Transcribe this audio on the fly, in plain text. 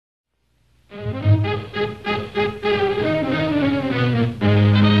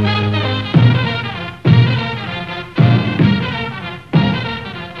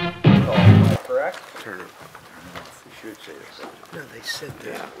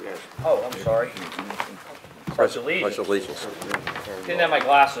Oh, I'm sorry. Pledge allegiance. Pledge allegiance. Didn't have my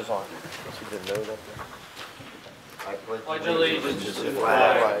glasses on. I pledge allegiance to the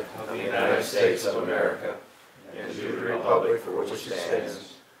flag of the United States of America and to the republic for which it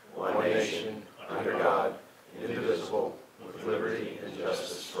stands, one nation, under God, indivisible, with liberty and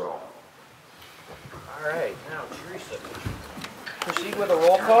justice for all. All right, now Teresa, proceed with a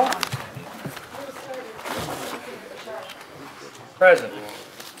roll call. Present.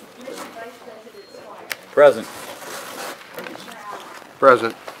 Present.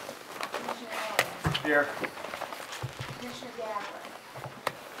 Present. Here. Commissioner Gadler.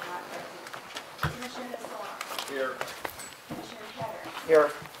 Not present. Commissioner Hassan. Here. Commissioner Ketter. Here.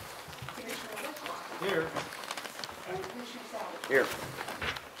 Commissioner Whitlock. Here. And Commissioner Savage. Here.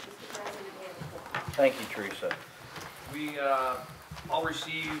 Mr. President, we have a quorum. Thank you, Teresa. We all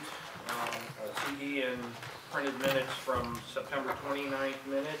received a CD and printed minutes from September 29th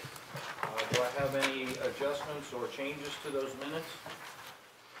minute. Do I have any adjustments or changes to those minutes?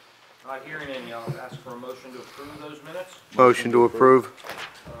 Not hearing any, I'll ask for a motion to approve those minutes. Motion to approve.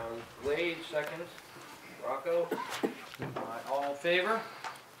 Wade, second. Rocco? All in favor?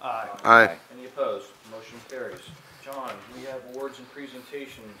 Aye. Aye. Any opposed? Motion carries. John, we have awards and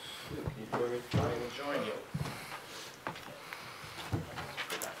presentations. Can you join me? I will join you.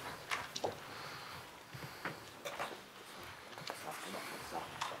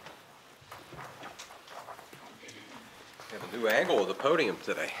 We have a new angle of the podium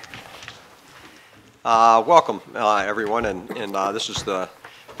today. Welcome, everyone, and this is the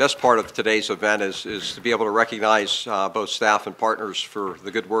best part of today's event is to be able to recognize both staff and partners for the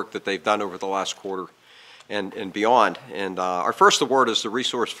good work that they've done over the last quarter and beyond. And our first award is the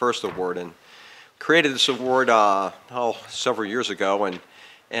Resource First Award, and created this award several years ago,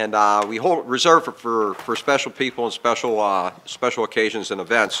 and we reserve it for special people and special occasions and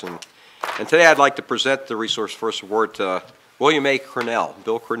events. And today I'd like to present the Resource First Award to William A. Cornell.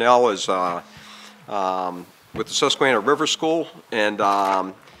 Bill Cornell is with the Susquehanna River School, and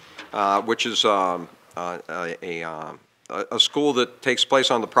which is a school that takes place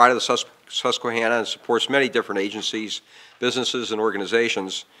on the pride of the Susquehanna and supports many different agencies, businesses, and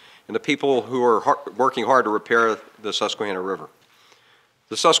organizations, and the people who are working hard to repair the Susquehanna River.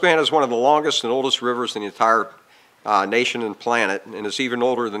 The Susquehanna is one of the longest and oldest rivers in the entire nation and planet, and is even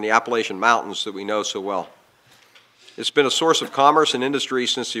older than the Appalachian Mountains that we know so well. It's been a source of commerce and industry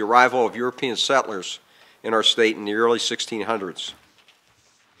since the arrival of European settlers in our state in the early 1600s.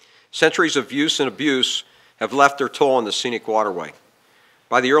 Centuries of use and abuse have left their toll on the scenic waterway.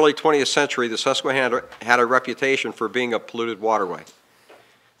 By the early 20th century, the Susquehanna had a reputation for being a polluted waterway.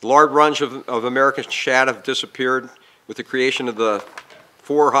 The large runs of American shad have disappeared with the creation of the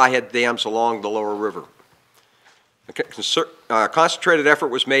 4 high-head dams along the lower river. A concentrated effort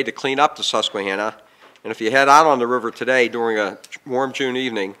was made to clean up the Susquehanna, and if you head out on the river today during a warm June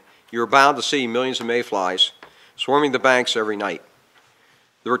evening, you are bound to see millions of mayflies swarming the banks every night.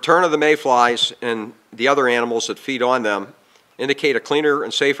 The return of the mayflies and the other animals that feed on them indicate a cleaner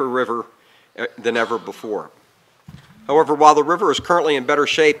and safer river than ever before. However, while the river is currently in better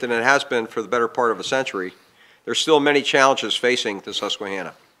shape than it has been for the better part of a century, there are still many challenges facing the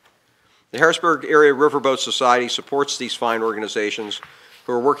Susquehanna. The Harrisburg Area Riverboat Society supports these fine organizations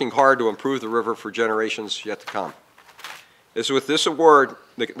who are working hard to improve the river for generations yet to come. It is with this award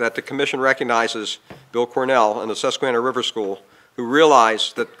that the Commission recognizes Bill Cornell and the Susquehanna River School, who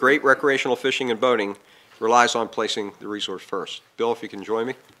realize that great recreational fishing and boating relies on placing the resource first. Bill, if you can join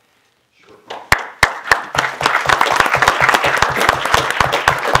me. Sure.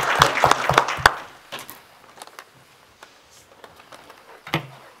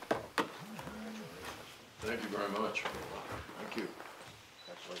 Thank you very much. Thank you.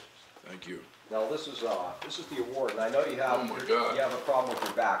 Thank you. Now this is the award, and I know you have you have a problem with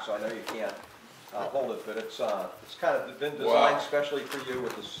your back, so I know you can't hold it, but it's kind of been designed especially for you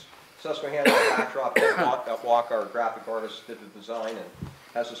with this Susquehanna backdrop that Walk, our graphic artist, did the design, and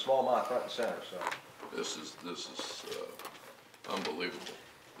has a small amount front and center. So This is unbelievable.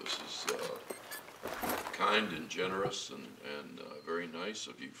 This is kind and generous and very nice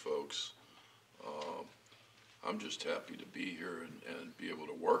of you folks. I'm just happy to be here and be able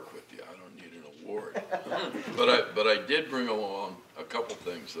to work with you. I don't need an award. but I did bring along a couple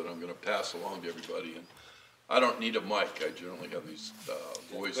things that I'm going to pass along to everybody. And I don't need a mic. I generally have these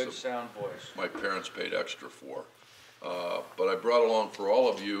Good sound voice. my parents paid extra for. But I brought along for all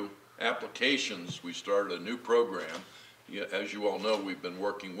of you applications. We started a new program. As you all know, we've been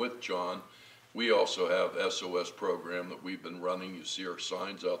working with John. We also have SOS program that we've been running. You see our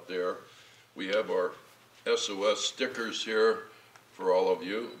signs out there. We have our SOS stickers here for all of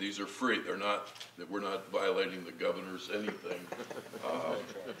you. These are free. We're not violating the governor's anything.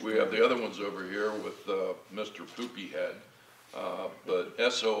 We have the other ones over here with Mr. Poopyhead. But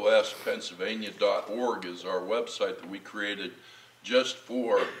sospennsylvania.org is our website that we created just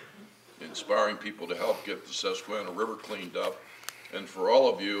for inspiring people to help get the Susquehanna River cleaned up. And for all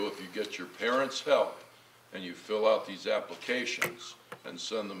of you, if you get your parents' help and you fill out these applications and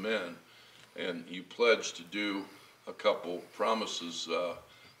send them in, and you pledge to do a couple promises,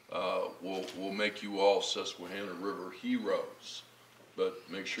 we'll make you all Susquehanna River heroes. But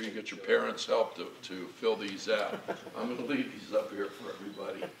make sure you get your parents' help to fill these out. I'm going to leave these up here for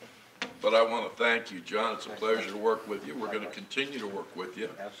everybody. But I want to thank you, John. It's a pleasure to work with you. We're going to continue to work with you.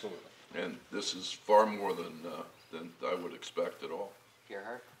 Absolutely. And this is far more than I would expect at all.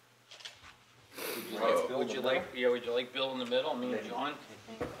 Gerhard? Would you like Bill in the middle? I mean, John?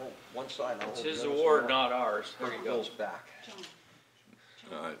 One side. It's his award, not ours. There you go. Bill's back.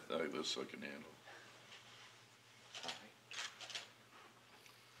 This I can handle.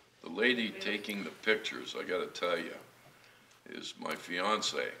 The lady taking the pictures, I got to tell you, is my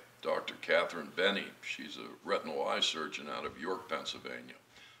fiance, Dr. Catherine Benny. She's a retinal eye surgeon out of York, Pennsylvania.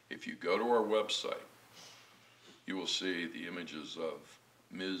 If you go to our website, you will see the images of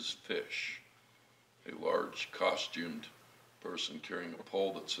Ms. Fish, a large costumed person carrying a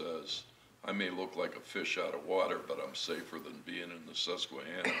pole that says, "I may look like a fish out of water, but I'm safer than being in the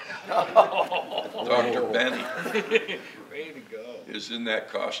Susquehanna." Dr. Benny Way to go. is in that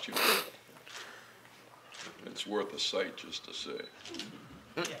costume. It's worth a sight just to see.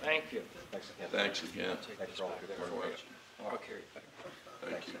 Thank you. Thanks again. Thanks for all your Very work. much. I'll carry it back.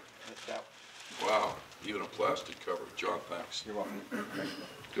 Thank you. Wow, even a plastic cover. John, thanks. You're welcome.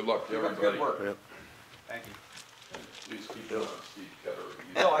 Good luck to everybody. Good work. Thank you. Please keep it on Steve Ketter.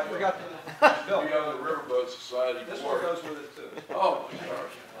 Bill, I forgot to, Bill, You have the Riverboat Society this one Board. goes with it too. Oh, my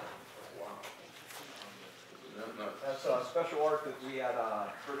gosh. Wow. Isn't that nuts? That's a special art that we had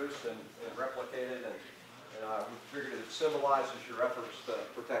produced and replicated, and we figured it symbolizes your efforts to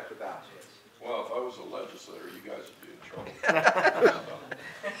protect the bass. Well, if I was a legislator, you guys would be in trouble.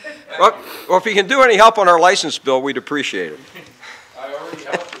 Well, if you can do any help on our license bill, we'd appreciate it. I already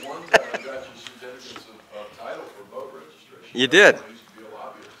helped the one time I got you certificates of title for boat registration. You did. I used to be a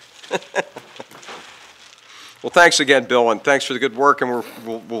lobbyist. Well, thanks again, Bill, and thanks for the good work, and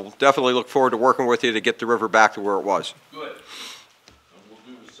we'll definitely look forward to working with you to get the river back to where it was. Good. And we'll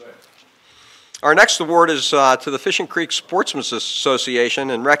do the same. Our next award is to the Fishing Creek Sportsmen's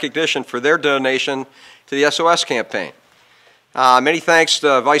Association in recognition for their donation to the SOS campaign. Many thanks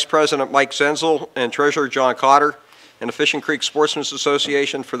to Vice President Mike Zenzel and Treasurer John Cotter and the Fishing Creek Sportsmen's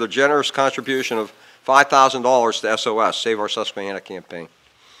Association for their generous contribution of $5,000 to SOS, Save Our Susquehanna campaign.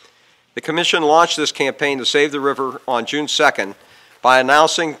 The Commission launched this campaign to save the river on June 2nd by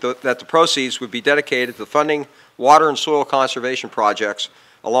announcing that the proceeds would be dedicated to funding water and soil conservation projects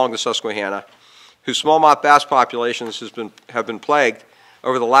along the Susquehanna, whose smallmouth bass populations have been plagued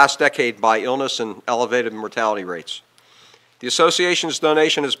over the last decade by illness and elevated mortality rates. The Association's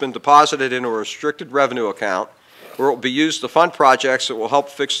donation has been deposited into a restricted revenue account where it will be used to fund projects that will help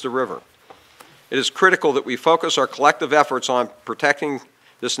fix the river. It is critical that we focus our collective efforts on protecting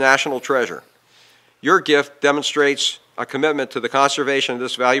this national treasure. Your gift demonstrates a commitment to the conservation of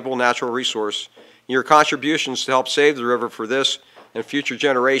this valuable natural resource, and your contributions to help save the river for this and future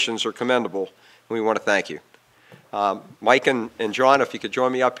generations are commendable, and we want to thank you. Mike and John, if you could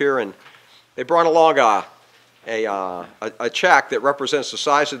join me up here, and they brought along a check that represents the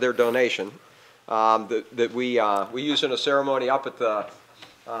size of their donation that we used in a ceremony up at the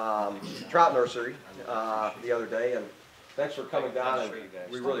trout nursery the other day, and thanks for coming down, and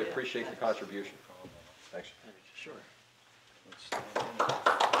we really appreciate the contribution. Thanks. Sure.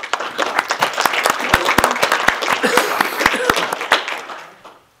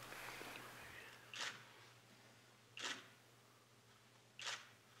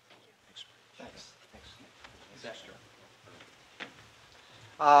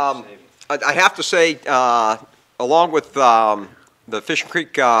 I have to say, along with the Fishing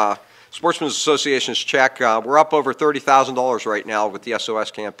Creek Sportsmen's Association's check, we're up over $30,000 right now with the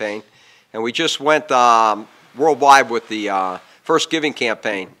SOS campaign, and we just went worldwide with the First Giving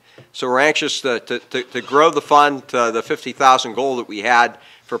campaign. So we're anxious to grow the fund to the $50,000 goal that we had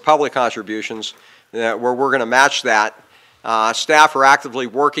for public contributions, where we're going to match that. Staff are actively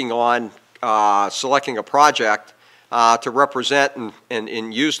working on selecting a project to represent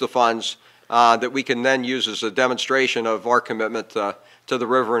and use the funds that we can then use as a demonstration of our commitment to the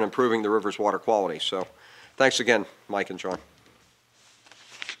river and improving the river's water quality. So thanks again, Mike and John.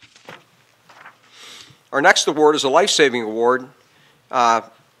 Our next award is a life-saving award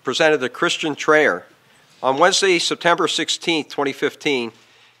presented to Christian Trayer. On Wednesday, September 16, 2015,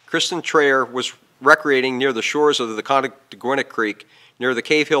 Kristen Trayer was recreating near the shores of the Contigüenic Creek near the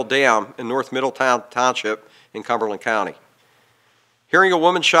Cave Hill Dam in North Middletown Township in Cumberland County. Hearing a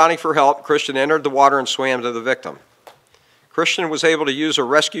woman shouting for help, Christian entered the water and swam to the victim. Christian was able to use a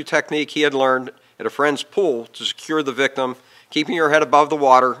rescue technique he had learned at a friend's pool to secure the victim, keeping her head above the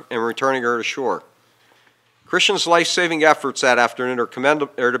water and returning her to shore. Christian's life-saving efforts that afternoon are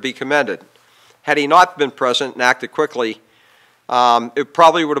to be commended. Had he not been present and acted quickly, it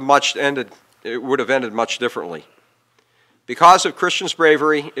probably would have ended much differently. Because of Christian's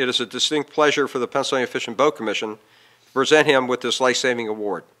bravery, it is a distinct pleasure for the Pennsylvania Fish and Boat Commission to present him with this life-saving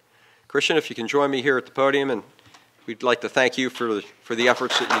award. Christian, if you can join me here at the podium, and we'd like to thank you for the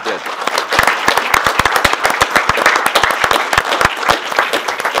efforts that you did.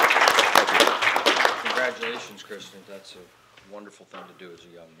 Thank you. Congratulations, Christian. That's a wonderful thing to do as a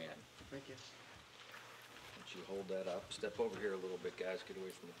young man. Thank you. Once you hold that up, step over here a little bit, guys. Get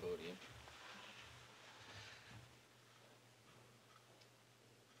away from the podium.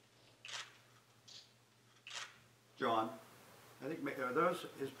 John, I think, are those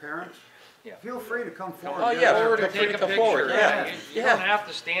his parents? Yeah. Feel free to come forward. Oh, yeah, Forward feel and free take to a come forward. picture. Yeah. You don't have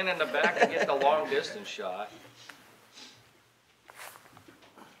to stand in the back and get the long distance shot.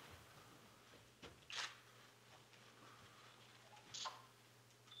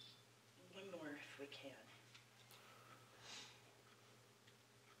 One more if we can.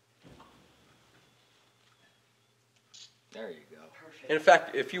 There you go. Perfect. In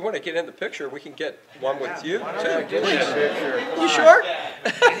fact, if you want to get in the picture, we can get one with you. Why don't we do that picture? You sure?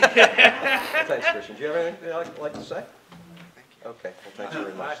 Thanks, Christian. Do you have anything you'd like to say? Okay, well, thanks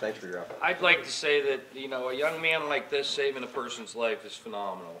very much. Thanks for your effort. I'd like to say that, you know, a young man like this saving a person's life is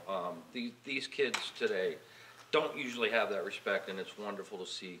phenomenal. These kids today don't usually have that respect, and it's wonderful to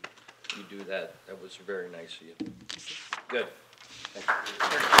see you do that. That was very nice of you. Good.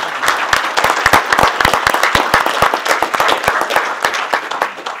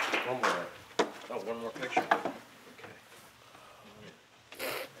 One more. Oh, one more picture. Okay.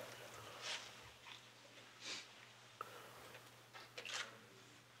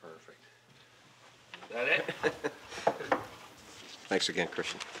 Perfect. Is that it? Thanks again,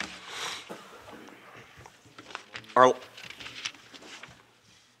 Christian. Our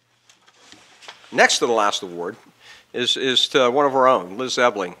next to the last award is to one of our own, Liz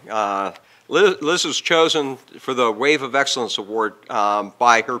Ebling. Liz was chosen for the Wave of Excellence Award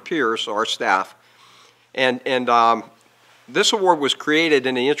by her peers, our staff. And this award was created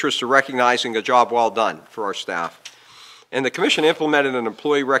in the interest of recognizing a job well done for our staff. And the Commission implemented an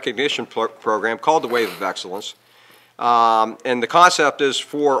employee recognition program called the Wave of Excellence. And the concept is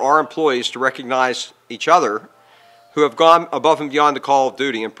for our employees to recognize each other who have gone above and beyond the call of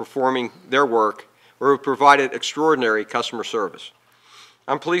duty in performing their work or who have provided extraordinary customer service.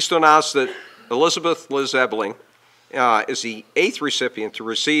 I'm pleased to announce that Elizabeth Liz Ebling is the 8th recipient to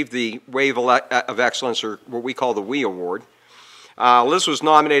receive the Wave of Excellence, or what we call the WE Award. Liz was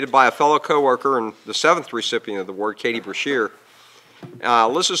nominated by a fellow coworker and the 7th recipient of the award, Katie Brashear.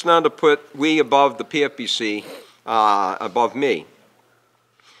 Liz is known to put WE above the PFBC, above me.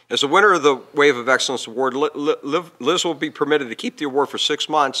 As the winner of the Wave of Excellence Award, Liz will be permitted to keep the award for 6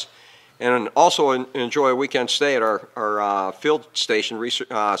 months and also enjoy a weekend stay at our field station,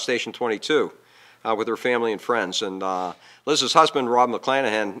 Station 22, with her family and friends. And Liz's husband, Rob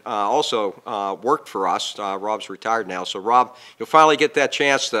McClanahan, also worked for us. Rob's retired now. So Rob, you'll finally get that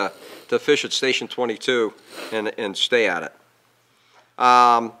chance to fish at Station 22 and stay at it.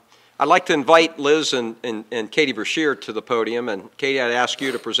 I'd like to invite Liz and Katie Brashear to the podium. And Katie, I'd ask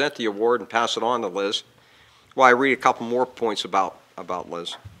you to present the award and pass it on to Liz while I read a couple more points about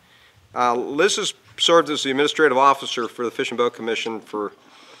Liz. Liz has served as the administrative officer for the Fish and Boat Commission for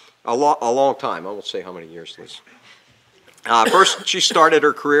a long time. I won't say how many years, Liz. First, she started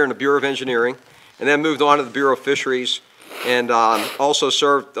her career in the Bureau of Engineering and then moved on to the Bureau of Fisheries and also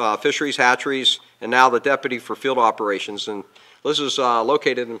served fisheries, hatcheries, and now the deputy for field operations. And Liz is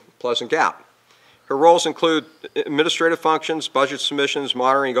located in Pleasant Gap. Her roles include administrative functions, budget submissions,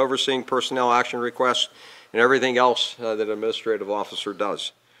 monitoring, overseeing personnel action requests, and everything else that an administrative officer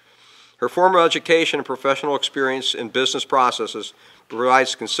does. Her formal education and professional experience in business processes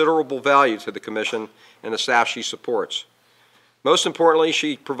provides considerable value to the Commission and the staff she supports. Most importantly,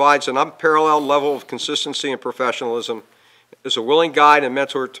 she provides an unparalleled level of consistency and professionalism, is a willing guide and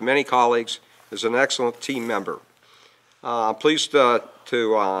mentor to many colleagues, is an excellent team member. I'm pleased to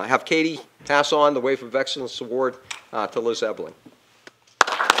have Katie pass on the Wave of Excellence Award to Liz Ebling.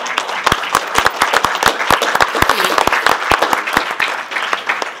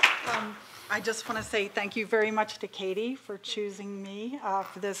 I just want to say thank you very much to Katie for choosing me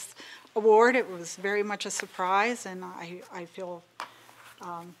for this award. It was very much a surprise, and I feel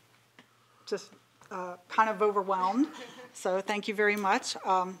just kind of overwhelmed. So thank you very much.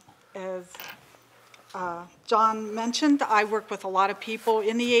 As John mentioned, I work with a lot of people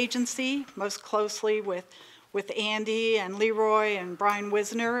in the agency, most closely with Andy and Leroy and Brian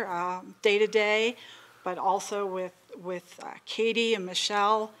Wisner day to day, but also with Katie and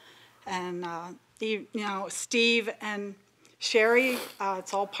Michelle and Steve and Sherry.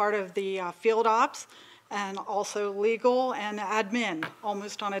 It's all part of the field ops, and also legal and admin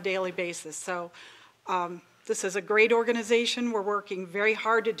almost on a daily basis. So this is a great organization. We're working very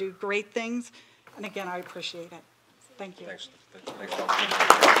hard to do great things, and again, I appreciate it. Thank you. Thanks. Thanks, John.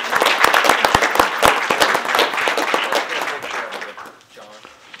 John,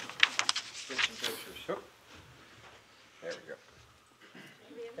 get some pictures. There we go.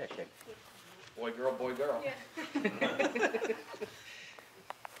 Okay. Boy, girl, boy, girl.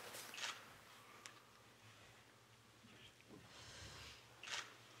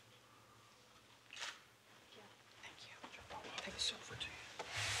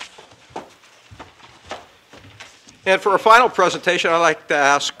 And for our final presentation, I'd like to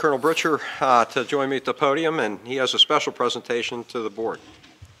ask Colonel Britcher to join me at the podium, and he has a special presentation to the board.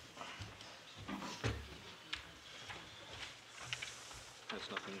 Has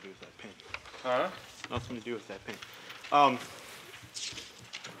nothing to do with that pin. Huh? Nothing to do with that pin.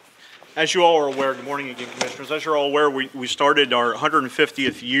 As you all are aware, good morning again, Commissioners. As you're all aware, we started our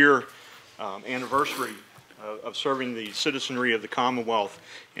 150th year anniversary of serving the citizenry of the Commonwealth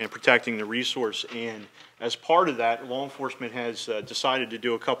and protecting the resource. And as part of that, law enforcement has decided to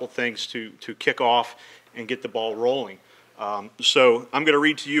do a couple things to kick off and get the ball rolling. So I'm going to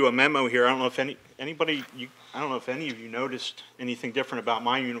read to you a memo here. I don't know if I don't know if any of you noticed anything different about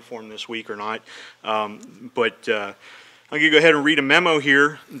my uniform this week or not, but I'm going to go ahead and read a memo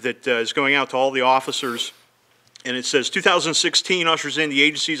here that is going out to all the officers, and it says, 2016 ushers in the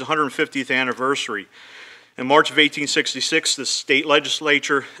agency's 150th anniversary. In March of 1866, the state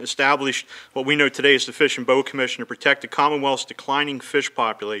legislature established what we know today as the Fish and Boat Commission to protect the Commonwealth's declining fish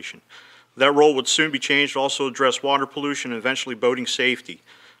population. That role would soon be changed to also address water pollution and eventually boating safety.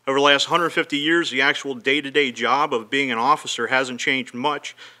 Over the last 150 years, the actual day-to-day job of being an officer hasn't changed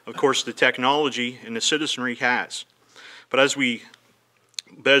much. Of course, the technology and the citizenry has. But as we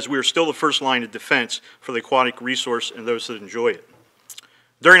are still the first line of defense for the aquatic resource and those that enjoy it.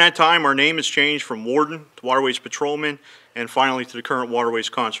 During that time, our name has changed from warden to waterways patrolman, and finally to the current waterways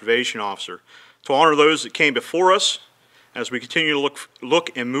conservation officer. To honor those that came before us, as we continue to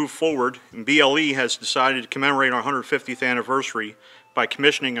look and move forward, BLE has decided to commemorate our 150th anniversary by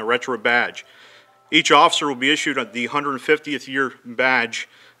commissioning a retro badge. Each officer will be issued the 150th year badge.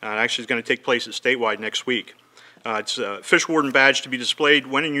 Actually, it's going to take place at statewide next week. It's a fish warden badge to be displayed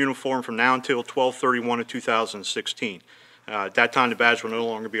when in uniform from now until 12/31 of 2016. At that time, the badge will no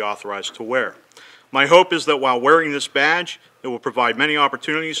longer be authorized to wear. My hope is that while wearing this badge, it will provide many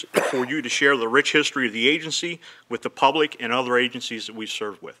opportunities for you to share the rich history of the agency with the public and other agencies that we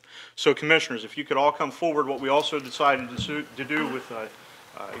serve with. So, Commissioners, if you could all come forward, what we also decided to do with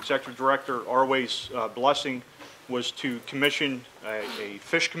Executive Director Arway's blessing was to commission a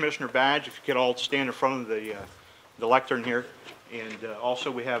Fish Commissioner badge. If you could all stand in front of the lectern here. And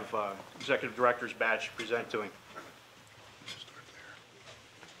also we have Executive Director's badge to present to him.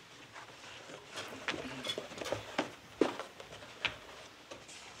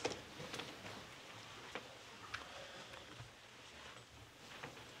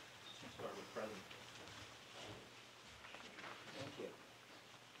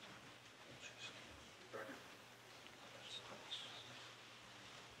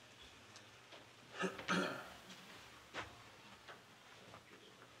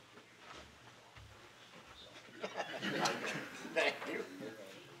 Thank you.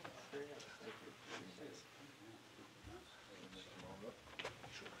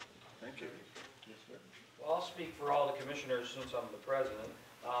 Thank you. Well, I'll speak for all the commissioners since I'm the president.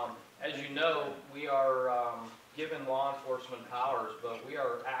 As you know, we are given law enforcement powers, but we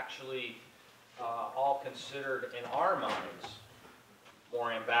are actually all considered, in our minds,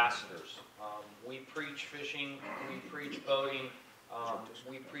 more ambassadors. We preach fishing, we preach boating,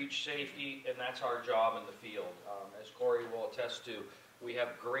 we preach safety, and that's our job in the field. As Corey will attest to, we have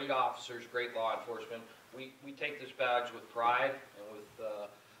great officers, great law enforcement. We take this badge with pride and with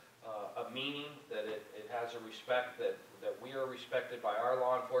a meaning that it has a respect that we are respected by our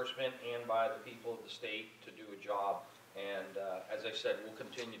law enforcement and by the people of the state to do a job. And as I said, we'll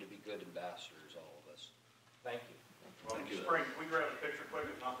continue to be good ambassadors, all of us. Thank you. Well, Spring, can we grab a picture quick,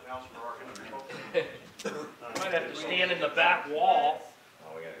 if nothing else, for our the back wall.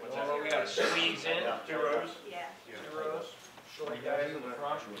 We gotta squeeze in. 2 rows? Yeah. 2 rows. Short guys in the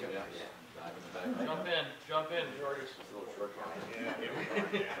front. Jump in, Jordan.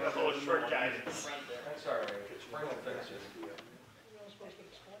 Little short guys. That's all right. Spring will fix it. What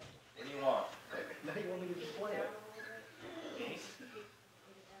do you want? Now you want me to display it.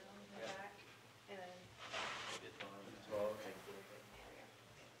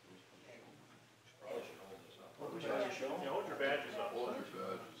 Yeah, hold your badges up. Hold your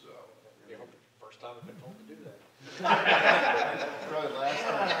badges out. First time I've been told to do that. Probably last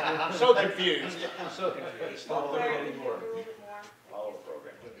time. I'm so confused. So confused. Not doing it anymore. Follow the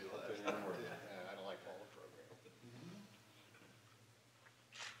program. I don't like follow program.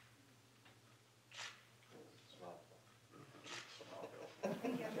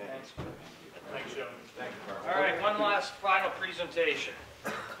 Thanks, Joe. All right, one last final presentation.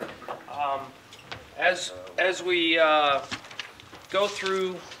 As we go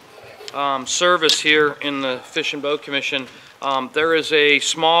through service here in the Fish and Boat Commission, there is a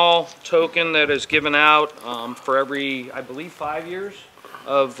small token that is given out for every, I believe, 5 years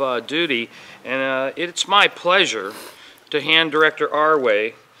of duty, and it's my pleasure to hand Director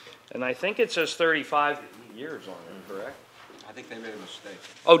Arway, and I think it says 35 years on it, correct? I think they made a mistake.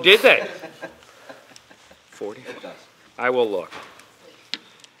 Oh, did they? 40? It does. I will look.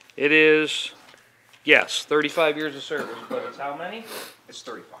 It is, yes, 35 years of service, but it's how many? It's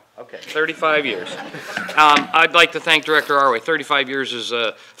 35. Okay, 35 years. I'd like to thank Director Arway. 35 years is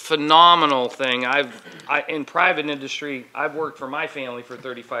a phenomenal thing. In private industry, I've worked for my family for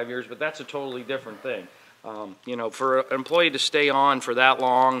 35 years, but that's a totally different thing. You know, for an employee to stay on for that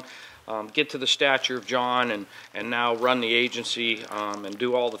long, get to the stature of John, and now run the agency and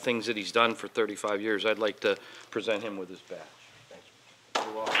do all the things that he's done for 35 years, I'd like to present him with his badge. Thanks.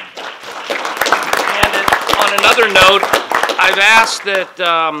 You're welcome. And on another note, I've asked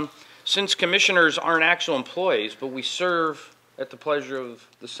that since commissioners aren't actual employees, but we serve at the pleasure of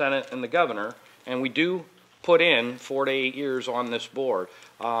the Senate and the governor, and we do put in 4 to 8 years on this board,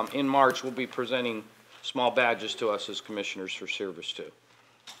 in March we'll be presenting small badges to us as commissioners for service too.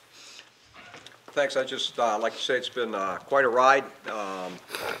 Thanks. I just like to say it's been quite a ride.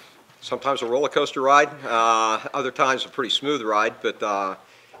 Sometimes a roller coaster ride, other times a pretty smooth ride, but the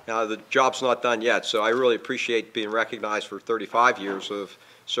job's not done yet. So I really appreciate being recognized for 35 years of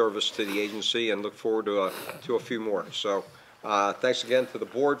service to the agency and look forward to a few more. So thanks again to the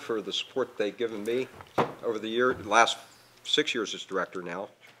board for the support they've given me over the last 6 years as director now,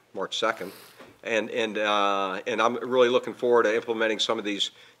 March 2nd. And I'm really looking forward to implementing some of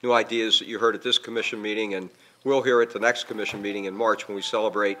these new ideas that you heard at this commission meeting, and we'll hear at the next commission meeting in March when we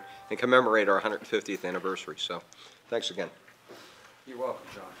celebrate and commemorate our 150th anniversary. So thanks again. You're welcome,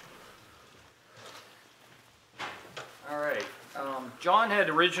 John. All right. John had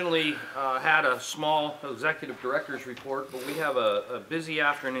originally had a small executive director's report, but we have a busy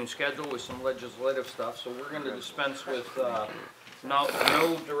afternoon schedule with some legislative stuff, so we're going to dispense with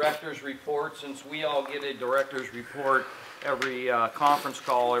no director's report, since we all get a director's report every conference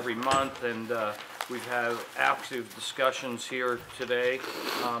call every month, and we've had active discussions here today.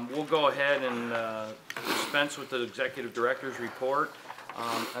 We'll go ahead and dispense with the executive director's report.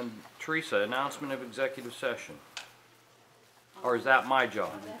 And Teresa, announcement of executive session. Or is that my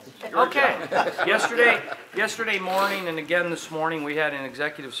job? Okay. Yesterday morning and again this morning, we had an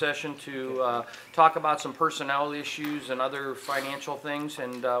executive session to talk about some personnel issues and other financial things,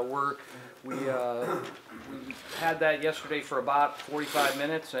 and we had that yesterday for about 45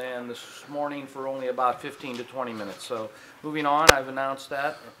 minutes, and this morning for only about 15 to 20 minutes. So moving on, I've announced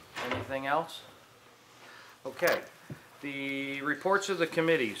that. Anything else? Okay. The reports of the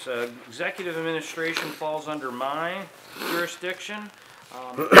committees. Executive administration falls under my jurisdiction.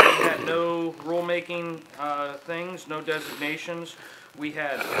 We had no rulemaking things, no designations. We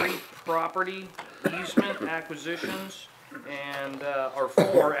had 3 property easement acquisitions and or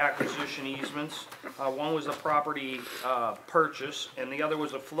 4 acquisition easements. One was a property purchase, and the other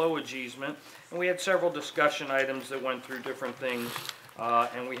was a flowage easement. And we had several discussion items that went through different things.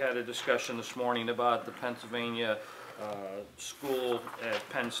 And we had a discussion this morning about the Pennsylvania school at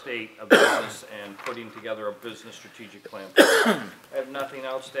Penn State of business and putting together a business strategic plan. I have nothing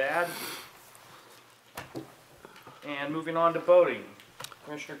else to add. And moving on to voting.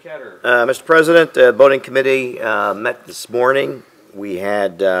 Commissioner Ketter. Mr. President, the voting committee met this morning. We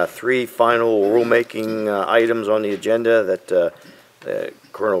had 3 final rulemaking items on the agenda that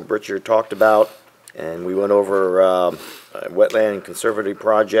Colonel Britcher talked about, and we went over wetland conservatory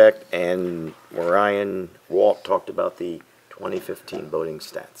project, and Ryan Walt talked about the 2015 voting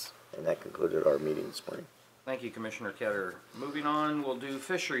stats. And that concluded our meeting this morning. Thank you, Commissioner Ketter. Moving on, we'll do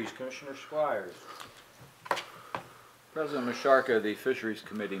fisheries. Commissioner Squires. President Masharka, the Fisheries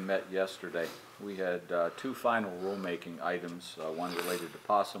Committee met yesterday. We had two final rulemaking items, one related to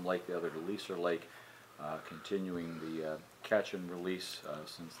Possum Lake, the other to Leaser Lake, continuing the catch and release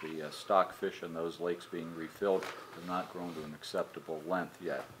since the stock fish in those lakes being refilled have not grown to an acceptable length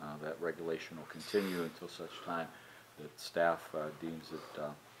yet. That regulation will continue until such time that staff deems it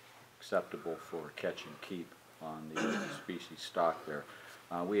acceptable for catch and keep on the species stock there.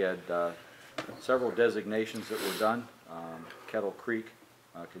 We had several designations that were done. Kettle Creek,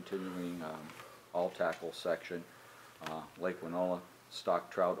 continuing all tackle section. Lake Winola,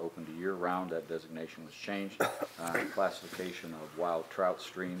 stock trout open to year-round. That designation was changed. Classification of wild trout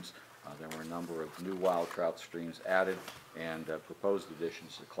streams. There were a number of new wild trout streams added and proposed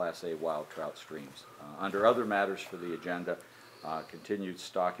additions to Class A wild trout streams. Under other matters for the agenda, continued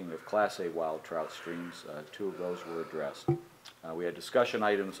stocking of Class A wild trout streams. Two of those were addressed. We had discussion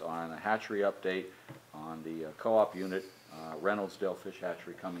items on a hatchery update on the co-op unit, Reynoldsdale Fish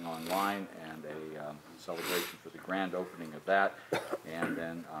Hatchery coming online, and a celebration for the grand opening of that, and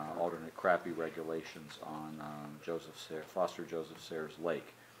then alternate crappie regulations on Foster Joseph Sayers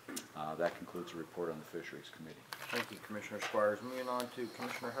Lake. That concludes the report on the Fisheries Committee. Thank you, Commissioner Squires. Moving on to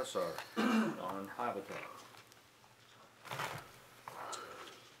Commissioner Hussar on habitat.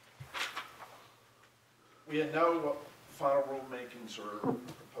 We had no final rulemakings or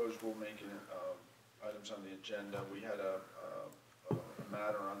proposed rulemaking items on the agenda. We had a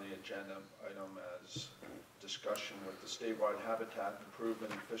matter on the agenda item as discussion with the statewide habitat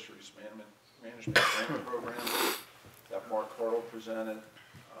improvement and fisheries management training program that Mark Hartle presented.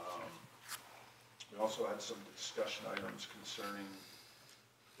 We also had some discussion items concerning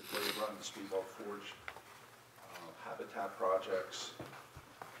the Dave Run, the Speedball Forge habitat projects,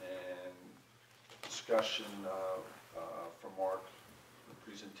 and discussion from Mark, the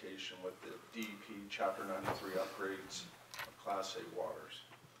presentation with the DEP Chapter 93 upgrades of Class A waters.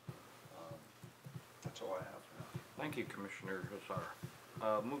 That's all I have for now. Thank you, Commissioner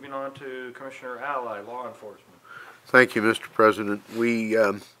Hussar. Moving on to Commissioner Ally, law enforcement. Thank you, Mr. President. We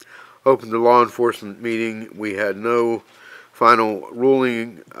opened the law enforcement meeting. We had no final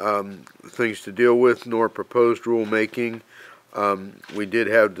ruling things to deal with, nor proposed rulemaking. We did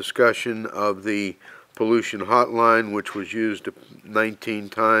have discussion of the pollution hotline, which was used 19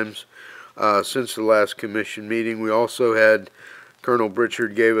 times since the last commission meeting. We also had Colonel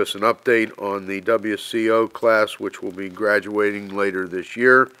Pritchard gave us an update on the WCO class, which will be graduating later this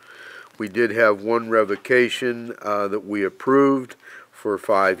year. We did have one revocation that we approved for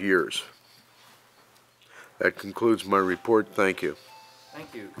 5 years. That concludes my report. Thank you.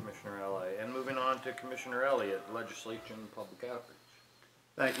 Thank you, Commissioner Ally. And moving on to Commissioner Elliott, legislation and public outreach.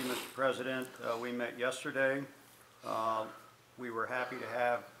 Thank you, Mr. President. We met yesterday. We were happy to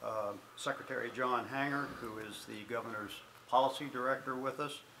have Secretary John Hanger, who is the governor's policy director, with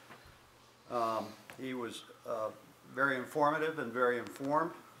us. He was very informative and very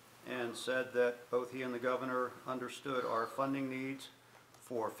informed, and said that both he and the governor understood our funding needs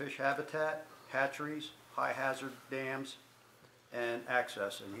for fish habitat, hatcheries, high hazard dams, and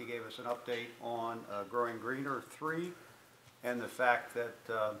access. And he gave us an update on Growing Greener 3 and the fact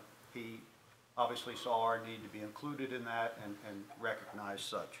that he obviously saw our need to be included in that and recognized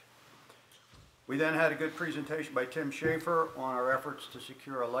such. We then had a good presentation by Tim Schaefer on our efforts to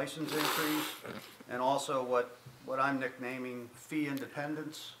secure a license increase and also what I'm nicknaming fee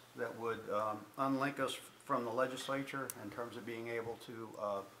independence that would unlink us from the legislature in terms of being able to,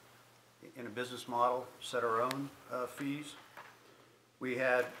 in a business model, set our own fees. We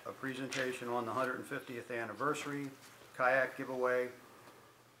had a presentation on the 150th anniversary kayak giveaway,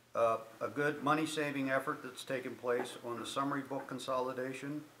 a good money-saving effort that's taken place on the summary book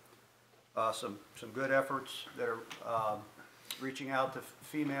consolidation, some good efforts that are reaching out to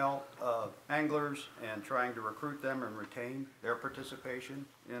female anglers and trying to recruit them and retain their participation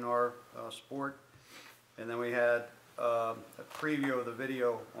in our sport. And then we had a preview of the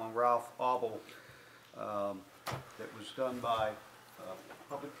video on Ralph Abel that was done by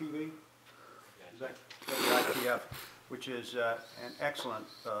Public TV, is that ITF, which is an excellent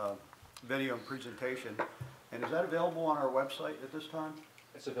video and presentation. And is that available on our website at this time?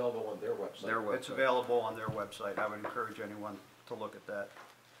 It's available on their website. It's available on their website. I would encourage anyone to look at that.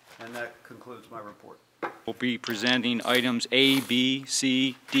 And that concludes my report. We'll be presenting items A, B,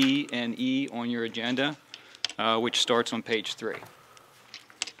 C, D, and E on your agenda, which starts on page 3.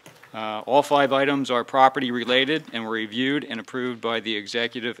 All 5 items are property related and were reviewed and approved by the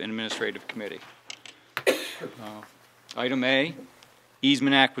Executive and Administrative Committee. Item A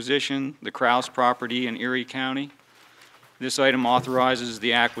easement acquisition, the Kraus property in Erie County. This item authorizes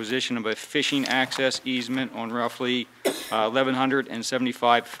the acquisition of a fishing access easement on roughly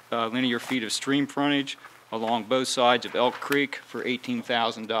 1,175 linear feet of stream frontage along both sides of Elk Creek for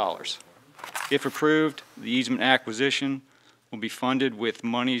 $18,000. If approved, the easement acquisition will be funded with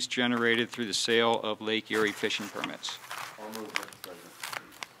monies generated through the sale of Lake Erie fishing permits.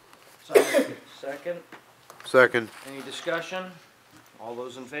 Second. Second. Any discussion? All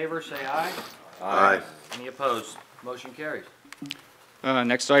those in favor, say aye. Aye. Any opposed? Motion carries.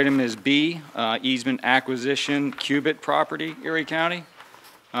 Next item is B, easement acquisition, Cubit property, Erie County.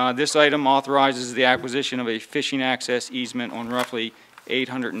 This item authorizes the acquisition of a fishing access easement on roughly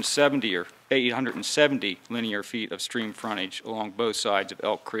 870 linear feet of stream frontage along both sides of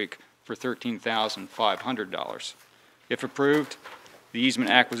Elk Creek for $13,500. If approved, the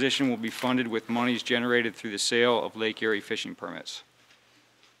easement acquisition will be funded with monies generated through the sale of Lake Erie fishing permits.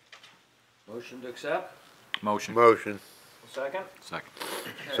 Motion to accept? Motion. Motion. Second? Second.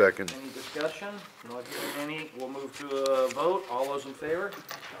 Okay. Second. Any discussion? Not hearing any. We'll move to a vote. All those in favor?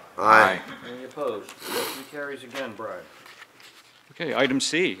 Aye. Any opposed? Motion carries again, Brian. Okay, item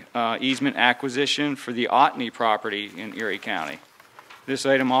C, easement acquisition for the Otney property in Erie County. This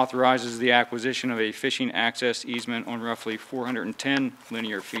item authorizes the acquisition of a fishing access easement on roughly 410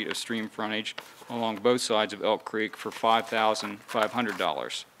 linear feet of stream frontage along both sides of Elk Creek for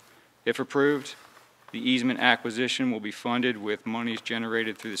 $5,500. If approved, the easement acquisition will be funded with monies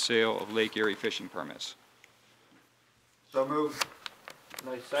generated through the sale of Lake Erie fishing permits. So moved.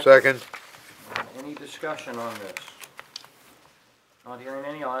 Nice Second. Any discussion on this? Not hearing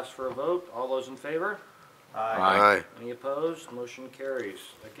any. I'll ask for a vote. All those in favor? Aye. Any opposed? Motion carries.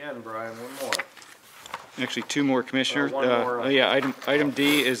 Again, Brian, one more. Actually, two more, Commissioner. One more. Yeah, item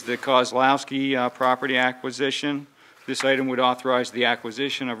D is the Kozlowski property acquisition. This item would authorize the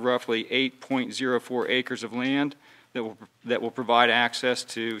acquisition of roughly 8.04 acres of land that will provide access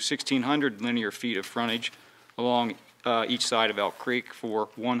to 1,600 linear feet of frontage along each side of Elk Creek for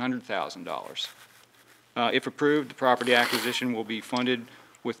 $100,000. If approved, the property acquisition will be funded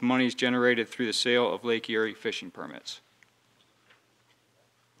with monies generated through the sale of Lake Erie fishing permits.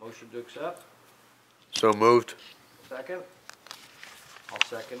 Motion to accept? So moved. Second? I'll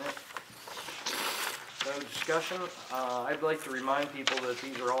second it. No discussion. I'd like to remind people that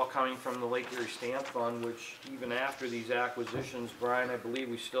these are all coming from the Lake Erie Stamp Fund, which even after these acquisitions, Brian, I believe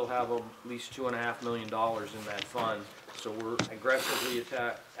we still have at least $2.5 million in that fund. So we're aggressively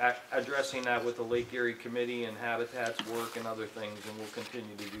addressing that with the Lake Erie Committee and Habitat's work and other things, and we'll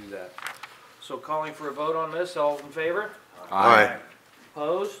continue to do that. So calling for a vote on this, all in favor? Aye.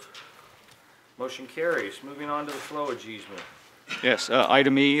 Opposed? Motion carries. Moving on to the flowage easement. Yes,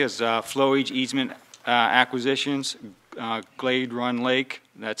 item E is flowage easement acquisitions, Glade Run Lake,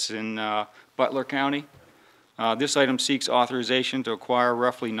 that's in Butler County. This item seeks authorization to acquire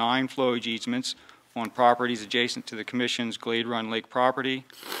roughly 9 flowage easements on properties adjacent to the Commission's Glade Run Lake property.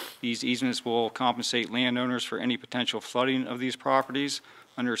 These easements will compensate landowners for any potential flooding of these properties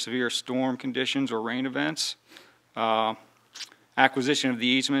under severe storm conditions or rain events. Acquisition of the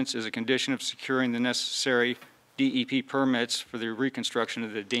easements is a condition of securing the necessary DEP permits for the reconstruction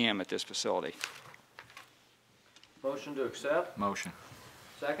of the dam at this facility. Motion to accept? Motion.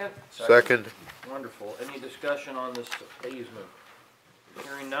 Second? Second. Wonderful. Any discussion on this easement?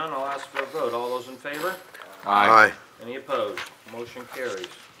 Hearing none, I'll ask for a vote. All those in favor? Aye. Any opposed? Motion carries.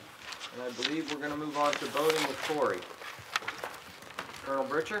 And I believe we're going to move on to voting with Corey. Colonel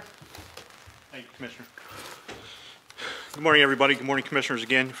Britcher? Thank you, Commissioner. Good morning, everybody. Good morning, Commissioners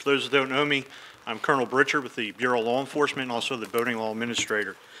again. For those that don't know me, I'm Colonel Britcher with the Bureau of Law Enforcement and also the Boating Law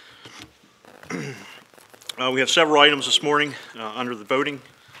Administrator. We have several items this morning under the voting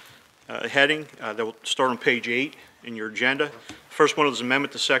heading that will start on page 8 in your agenda. First one is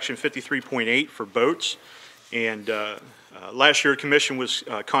amendment to section 53.8 for boats. And last year, the Commission was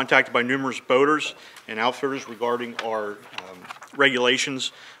contacted by numerous boaters and outfitters regarding our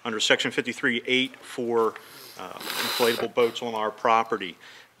regulations under section 53.8 for inflatable boats on our property.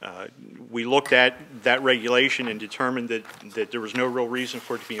 We looked at that regulation and determined that there was no real reason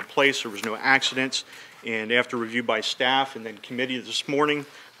for it to be in place. There was no accidents. And after review by staff and then committee this morning,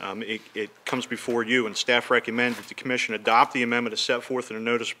 it comes before you, and staff recommend that the Commission adopt the amendment as set forth in a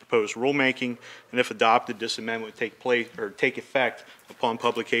notice of proposed rulemaking, and if adopted, this amendment would take effect upon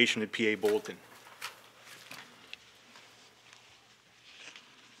publication in PA Bulletin.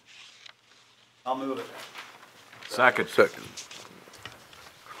 I'll move it. Second. Second.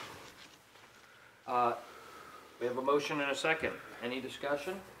 We have a motion and a second. Any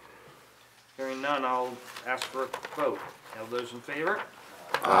discussion? Hearing none, I'll ask for a vote. All those in favor?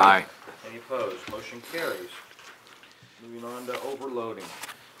 Aye. Any opposed? Motion carries. Moving on to overloading.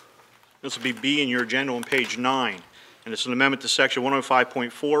 This will be B in your agenda on page 9, and it's an amendment to section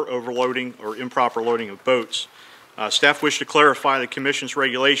 105.4, overloading or improper loading of boats. Staff wish to clarify the Commission's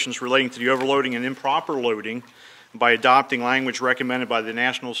regulations relating to the overloading and improper loading by adopting language recommended by the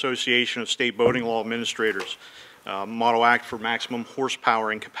National Association of State Boating Law Administrators, Model Act for Maximum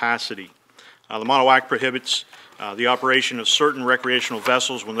Horsepower and Capacity. The Model Act prohibits the operation of certain recreational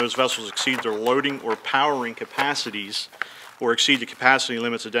vessels when those vessels exceed their loading or powering capacities or exceed the capacity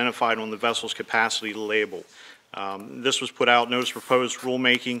limits identified on the vessel's capacity label. This was put out, notice proposed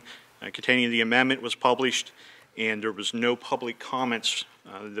rulemaking containing the amendment was published, and there was no public comments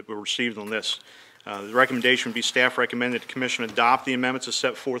that were received on this. The recommendation would be staff recommended the Commission adopt the amendments as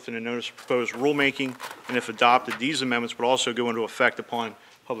set forth in the notice of proposed rulemaking, and if adopted, these amendments would also go into effect upon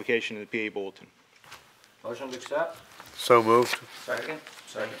publication in the PA Bulletin. Motion to accept? So moved. Second.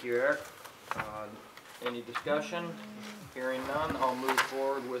 Thank you, Eric. Any discussion? Hearing none, I'll move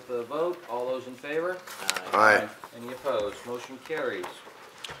forward with the vote. All those in favor? Aye. Any opposed? Motion carries.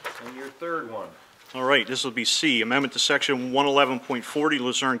 And your third one. All right, this will be C, amendment to section 111.40,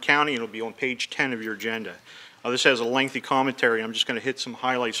 Luzerne County, and it'll be on page 10 of your agenda. This has a lengthy commentary. I'm just going to hit some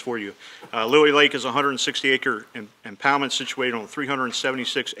highlights for you. Lily Lake is a 160-acre impoundment situated on a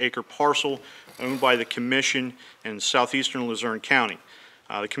 376-acre parcel owned by the Commission in southeastern Luzerne County.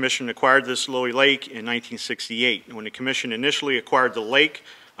 The Commission acquired this Lily Lake in 1968. When the Commission initially acquired the lake,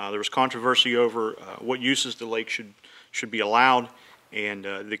 there was controversy over what uses the lake should be allowed, and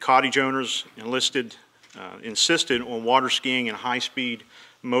the cottage owners insisted on water skiing and high-speed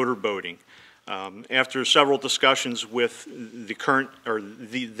motor boating. After several discussions with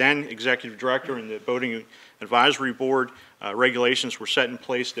the then executive director and the Boating Advisory Board, regulations were set in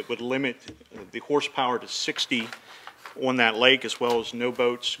place that would limit the horsepower to 60 on that lake, as well as no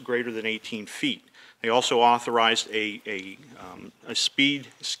boats greater than 18 feet. They also authorized a speed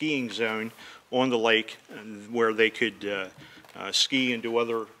skiing zone on the lake where they could ski and do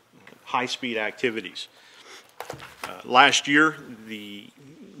other high-speed activities. Last year, the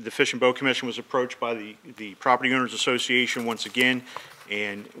Fish and Boat Commission was approached by the Property Owners Association once again,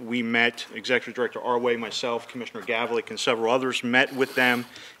 and we met, Executive Director Arway, myself, Commissioner Gavlik, and several others met with them,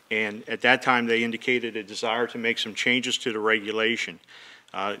 and at that time they indicated a desire to make some changes to the regulation.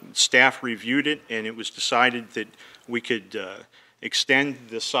 Staff reviewed it, and it was decided that we could extend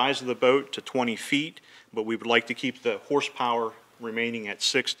the size of the boat to 20 feet, but we would like to keep the horsepower remaining at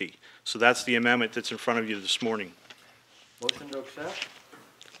 60. So that's the amendment that's in front of you this morning. Motion to accept?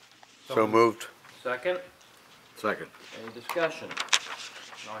 So moved. Second? Second. Any discussion?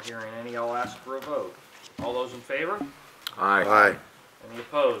 Not hearing any, I'll ask for a vote. All those in favor? Aye. Aye. Any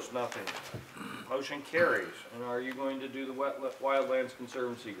opposed? Nothing. Motion carries. And are you going to do the Wildlands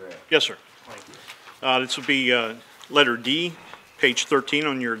Conservancy grant? Yes, sir. Thank you. This will be letter D, page 13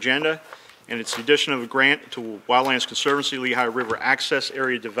 on your agenda, and it's the addition of a grant to Wildlands Conservancy Lehigh River Access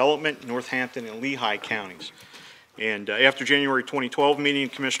Area Development, Northampton and Lehigh counties. And after January 2012 meeting,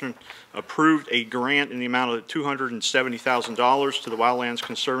 the Commission approved a grant in the amount of $270,000 to the Wildlands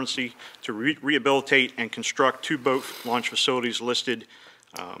Conservancy to rehabilitate and construct 2 boat launch facilities listed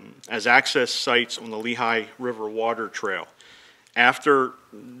as access sites on the Lehigh River Water Trail. After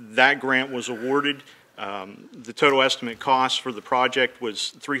that grant was awarded, the total estimate cost for the project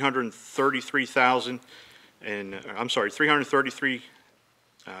was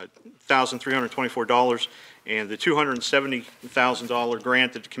 $333,324, and the $270,000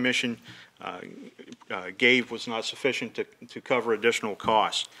 grant that the Commission gave was not sufficient to cover additional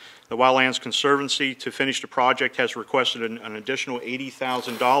costs. The Wildlands Conservancy, to finish the project, has requested an additional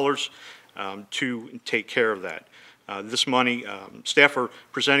 $80,000 to take care of that. This money, staff are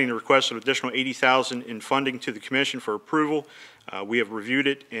presenting the request of additional $80,000 in funding to the Commission for approval. We have reviewed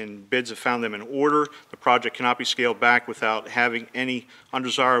it, and bids have found them in order. The project cannot be scaled back without having any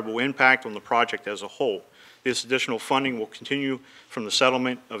undesirable impact on the project as a whole. This additional funding will continue from the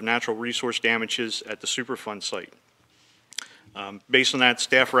settlement of natural resource damages at the Superfund site. Based on that,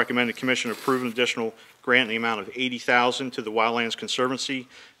 staff recommend the Commission approve an additional grant in the amount of $80,000 to the Wildlands Conservancy,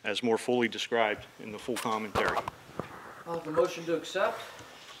 as more fully described in the full commentary. I'll have a motion to accept.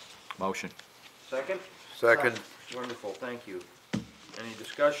 Motion. Second? Second. Wonderful, thank you. Any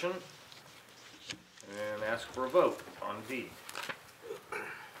discussion? And ask for a vote on D.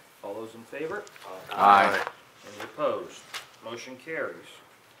 All those in favor? Aye. Any opposed? Motion carries.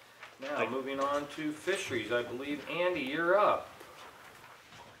 Now, moving on to fisheries, I believe, Andy, you're up.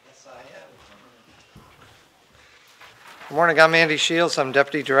 Yes, I am. Good morning, I'm Andy Shields. I'm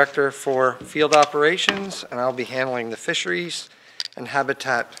Deputy Director for Field Operations, and I'll be handling the fisheries and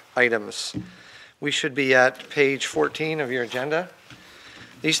habitat items. We should be at page 14 of your agenda.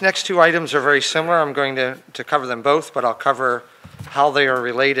 These next two items are very similar. I'm going to cover them both, but I'll cover how they are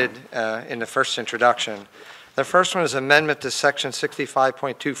related in the first introduction. The first one is amendment to section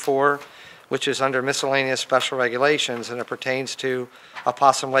 65.24, which is under miscellaneous special regulations, and it pertains to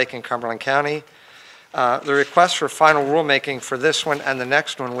Opossum Lake in Cumberland County. The request for final rulemaking for this one and the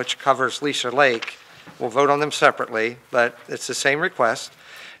next one, which covers Leisure Lake, we'll vote on them separately, but it's the same request.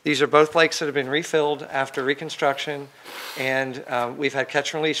 These are both lakes that have been refilled after reconstruction, and we've had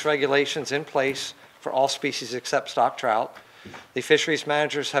catch and release regulations in place for all species except stock trout. The fisheries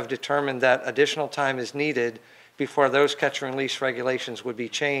managers have determined that additional time is needed before those catch and release regulations would be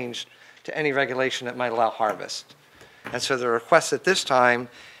changed to any regulation that might allow harvest. And so the request at this time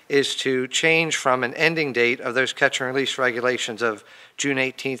is to change from an ending date of those catch and release regulations of June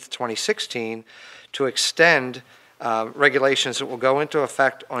 18th, 2016, to extend regulations that will go into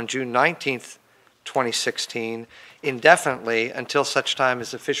effect on June 19th, 2016, indefinitely until such time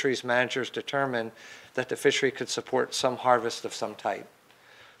as the fisheries managers determine that the fishery could support some harvest of some type.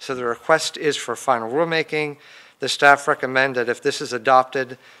 So the request is for final rulemaking. The staff recommend that if this is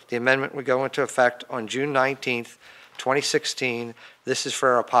adopted, the amendment would go into effect on June 19th, 2016. This is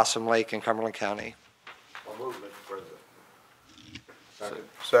for Opossum Lake in Cumberland County. I'll move, Mr. President.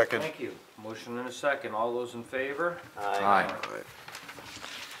 Second. Thank you. Motion and a second. All those in favor? Aye.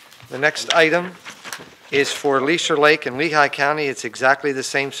 The next item is for Leisure Lake in Lehigh County. It's exactly the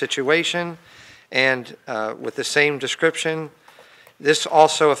same situation and with the same description. This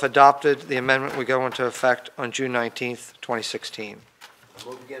also, if adopted, the amendment would go into effect on June 19th, 2016.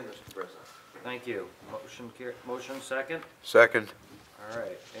 I'll move again, Mr. President. Thank you. Motion second? Second. All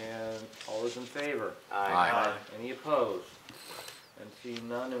right, and all those in favor? Aye. Any opposed? And see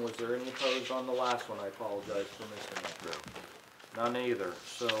none, and was there any opposed on the last one? I apologize for missing that. None either.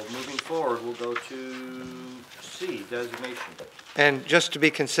 So moving forward, we'll go to C, designation. And just to be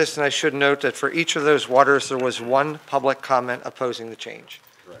consistent, I should note that for each of those waters, there was one public comment opposing the change.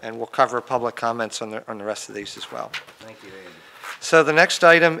 Correct. And we'll cover public comments on the rest of these as well. Thank you, Andy. So the next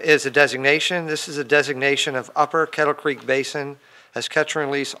item is a designation. This is a designation of Upper Kettle Creek Basin as catch and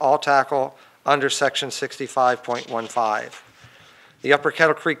release all tackle under section 65.15. The Upper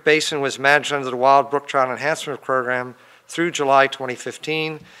Kettle Creek Basin was managed under the Wild Brook Trout Enhancement Program through July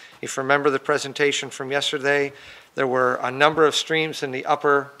 2015. If you remember the presentation from yesterday, there were a number of streams in the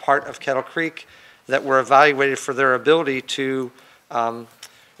upper part of Kettle Creek that were evaluated for their ability to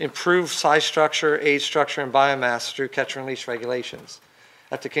improve size structure, age structure, and biomass through catch and release regulations.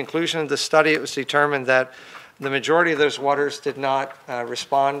 At the conclusion of the study, it was determined that the majority of those waters did not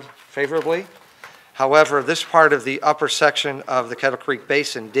respond favorably. However, this part of the upper section of the Kettle Creek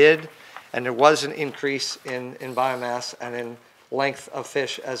Basin did, and there was an increase in biomass and in length of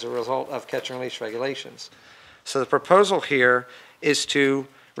fish as a result of catch and release regulations. So the proposal here is to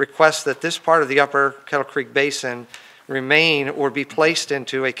request that this part of the Upper Kettle Creek Basin remain or be placed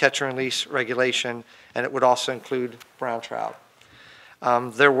into a catch and release regulation, and it would also include brown trout.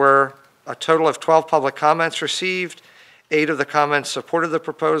 There were a total of 12 public comments received. 8 of the comments supported the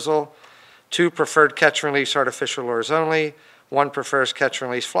proposal. 2 preferred catch and release artificial lures only. 1 prefers catch and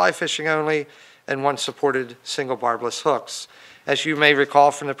release fly fishing only, and 1 supported single barbless hooks. As you may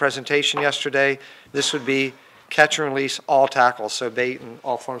recall from the presentation yesterday, this would be catch and release all tackle, so bait and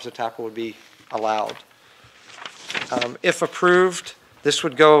all forms of tackle would be allowed. If approved, this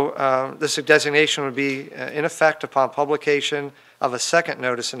would go, this designation would be in effect upon publication of a second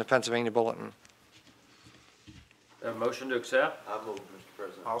notice in the Pennsylvania Bulletin. A motion to accept? I'll move, Mr.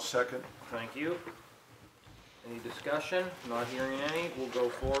 President. I'll second. Thank you. Any discussion? Not hearing any. We'll go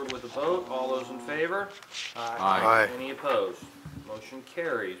forward with the vote. All those in favor? Aye. Any opposed? Motion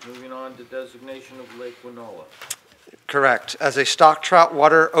carries. Moving on to designation of Lake Winola. Correct. As a stock trout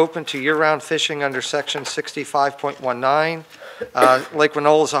water open to year-round fishing under section 65.19, Lake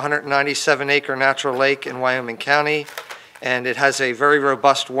Winola is a 197-acre natural lake in Wyoming County, and it has a very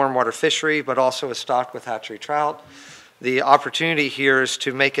robust warm water fishery, but also is stocked with hatchery trout. The opportunity here is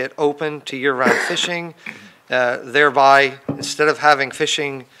to make it open to year-round fishing, thereby, instead of having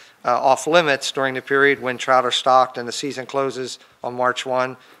fishing off limits during the period when trout are stocked and the season closes on March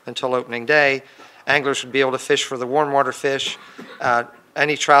 1 until opening day, anglers would be able to fish for the warm water fish.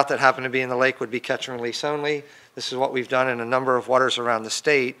 Any trout that happen to be in the lake would be catch and release only. This is what we've done in a number of waters around the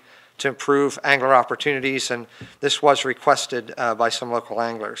state to improve angler opportunities, and this was requested by some local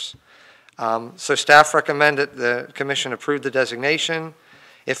anglers. So staff recommend that the commission approve the designation.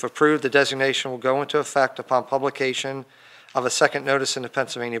 If approved, the designation will go into effect upon publication of a second notice in the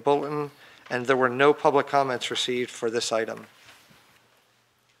Pennsylvania Bulletin, and there were no public comments received for this item.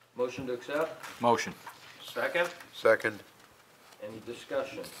 Motion to accept? Motion. Second? Second. Any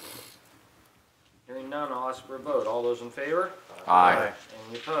discussion? Hearing none, I'll ask for a vote. All those in favor? Aye.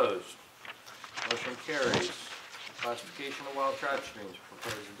 Any opposed? Motion carries. Classification of wild trout streams,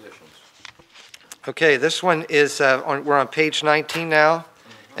 proposed additions. Okay, this one is, we're on page 19 now,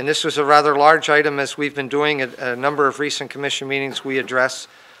 and this was a rather large item. As we've been doing at a number of recent commission meetings, we address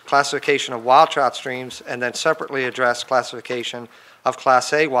classification of wild trout streams and then separately address classification of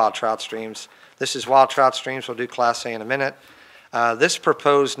Class A wild trout streams. This is wild trout streams. We'll do Class A in a minute. This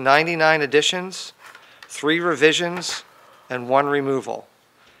proposed 99 additions, 3 revisions, and 1 removal.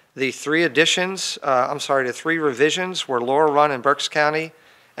 The 3 revisions were Laurel Run in Berks County,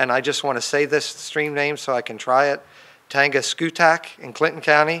 and I just want to say this stream name so I can try it, Tangaskutak in Clinton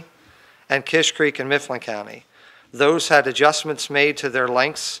County, and Kish Creek in Mifflin County. Those had adjustments made to their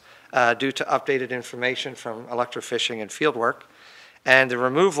lengths due to updated information from electrofishing and fieldwork. And the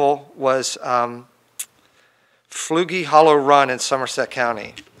removal was Flugy Hollow Run in Somerset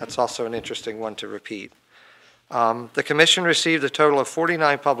County. That's also an interesting one to repeat. The commission received a total of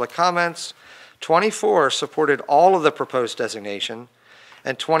 49 public comments. 24 supported all of the proposed designation,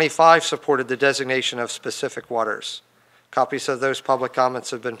 and 25 supported the designation of specific waters. Copies of those public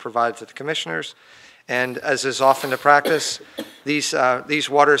comments have been provided to the commissioners, and as is often the practice, these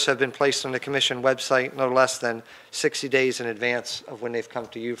waters have been placed on the commission website no less than 60 days in advance of when they've come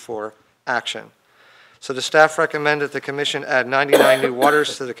to you for action. So the staff recommend that the commission add 99 new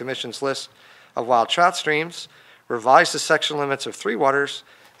waters to the commission's list of wild trout streams, revise the section limits of 3 waters,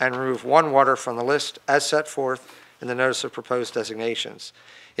 and remove 1 water from the list as set forth in the notice of proposed designations.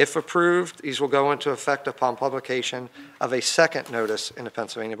 If approved, these will go into effect upon publication of a second notice in the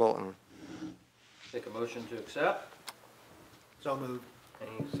Pennsylvania Bulletin. Take a motion to accept. So moved.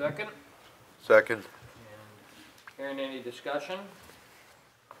 Any second? Second. And hearing any discussion?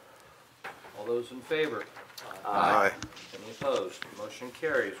 All those in favor? Aye. Any opposed? Motion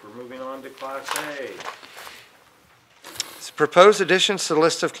carries. We're moving on to Class A. Proposed additions to the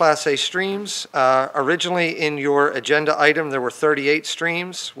list of Class A streams. Originally in your agenda item, there were 38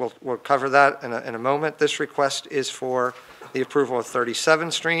 streams. We'll cover that in a moment. This request is for the approval of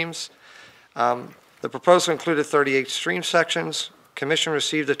 37 streams. The proposal included 38 stream sections. Commission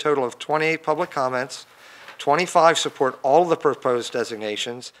received a total of 28 public comments. 25 support all of the proposed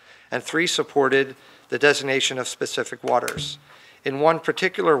designations, and 3 supported the designation of specific waters. In one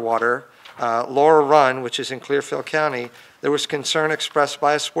particular water, Laurel Run, which is in Clearfield County, there was concern expressed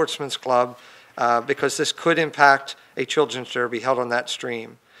by a sportsman's club because this could impact a children's derby held on that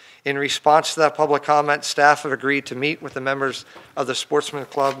stream. In response to that public comment, staff have agreed to meet with the members of the sportsman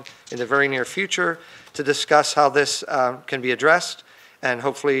club in the very near future to discuss how this can be addressed and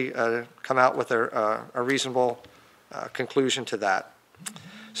hopefully come out with a reasonable conclusion to that.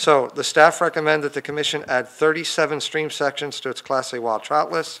 So the staff recommend that the commission add 37 stream sections to its Class A wild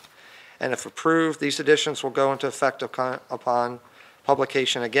trout list. And if approved, these additions will go into effect upon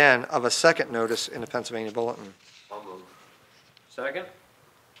publication again of a second notice in the Pennsylvania Bulletin. Second?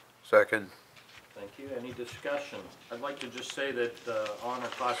 Second. Thank you. Any discussion? I'd like to just say that on our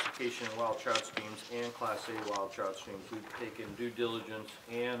classification of wild trout streams and Class A wild trout streams, we've taken due diligence,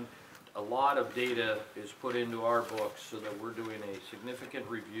 and a lot of data is put into our books so that we're doing a significant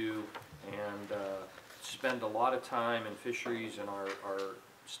review and spend a lot of time in fisheries and our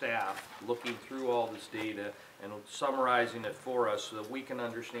staff looking through all this data and summarizing it for us so that we can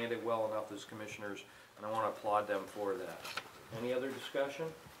understand it well enough as commissioners, and I want to applaud them for that. Any other discussion?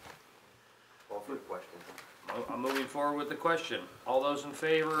 Call for the question. I'm moving forward with the question. All those in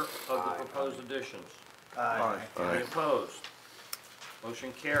favor of the proposed additions? Aye. Any opposed?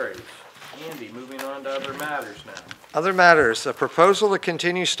 Motion carries. Andy, moving on to other matters now. Other matters, a proposal to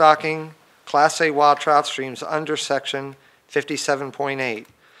continue stocking Class A wild trout streams under Section 57.8.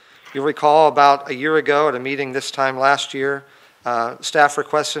 You'll recall about a year ago at a meeting this time last year, staff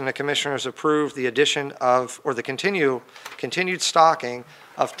requested and the commissioners approved the addition of, or the continued stocking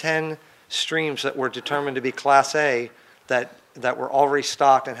of 10 streams that were determined to be Class A that were already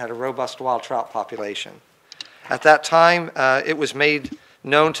stocked and had a robust wild trout population. At that time, it was made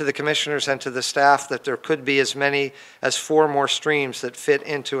known to the commissioners and to the staff that there could be as many as 4 more streams that fit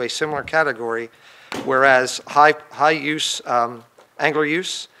into a similar category, whereas high use, angler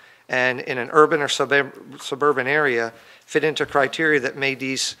use, and in an urban or suburban area fit into criteria that made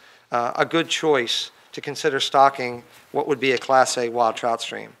these a good choice to consider stocking what would be a Class A wild trout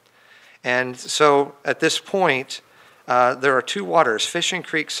stream. And so at this point, there are two waters, Fishing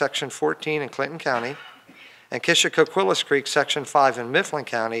Creek, Section 14 in Clinton County, and Kishocoquillas Creek, Section 5 in Mifflin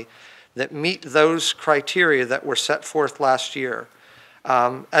County, that meet those criteria that were set forth last year.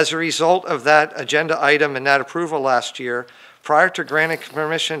 As a result of that agenda item and that approval last year, prior to granting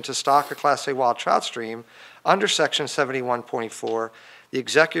permission to stock a Class A wild trout stream, under Section 71.4, the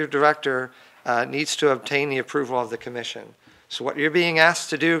Executive Director needs to obtain the approval of the Commission. So what you're being asked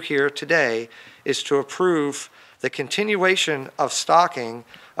to do here today is to approve the continuation of stocking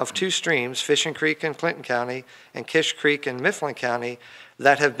of two streams, Fishing Creek in Clinton County and Kish Creek in Mifflin County,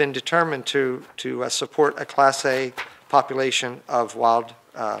 that have been determined to support a Class A population of wild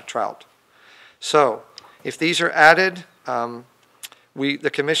trout. So if these are added,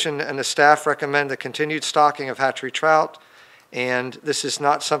 the Commission and the staff recommend the continued stocking of hatchery trout, and this is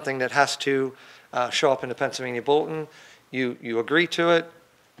not something that has to show up in the Pennsylvania Bulletin. You agree to it,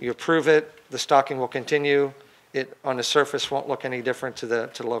 you approve it, the stocking will continue. It, on the surface, won't look any different to the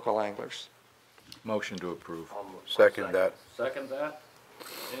local anglers. Motion to approve. Second that. Second that.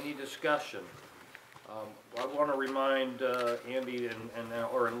 Any discussion? I want to remind Andy and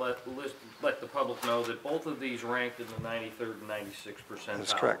let the public know that both of these ranked in the 93rd and 96th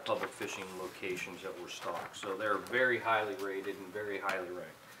That's percentile correct. of public fishing locations that were stocked. So they're very highly rated and very highly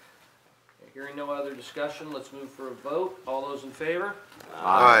ranked. Hearing no other discussion, let's move for a vote. All those in favor?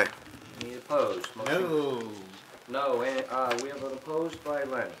 Aye. Any opposed? Motion- No, and we have an opposed by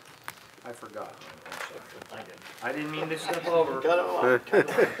Lenny. I forgot. I didn't mean to step over.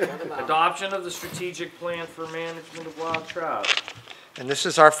 Adoption of the strategic plan for management of wild trout. And this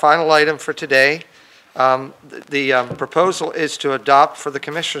is our final item for today. The proposal is to adopt, for the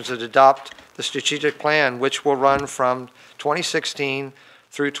commissioners to adopt the strategic plan, which will run from 2016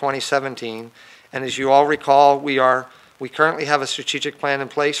 through 2017. And as you all recall, we currently have a strategic plan in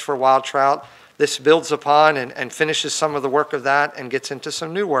place for wild trout. This builds upon and finishes some of the work of that and gets into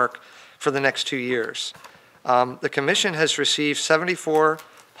some new work for the next 2 years. The Commission has received 74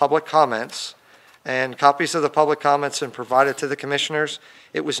 public comments, and copies of the public comments have been provided to the Commissioners.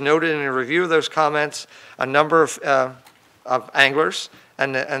 It was noted in a review of those comments, a number of anglers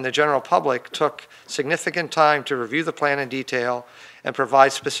and the general public took significant time to review the plan in detail and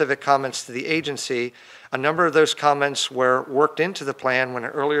provide specific comments to the agency. A number of those comments were worked into the plan when an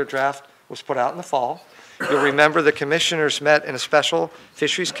earlier draft was put out in the fall. You'll remember the Commissioners met in a special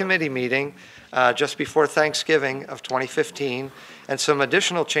Fisheries Committee meeting just before Thanksgiving of 2015, and some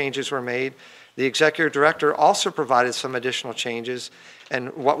additional changes were made. The Executive Director also provided some additional changes,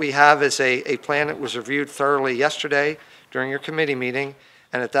 and what we have is a plan that was reviewed thoroughly yesterday during your committee meeting,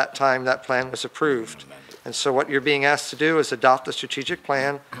 and at that time that plan was approved. And so what you're being asked to do is adopt the strategic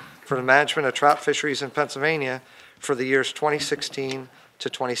plan for the management of trout fisheries in Pennsylvania for the years 2016 to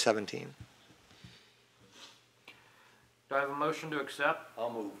 2017. Do I have a motion to accept?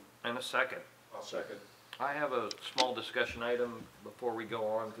 I'll move. And a second? I'll second. I have a small discussion item before we go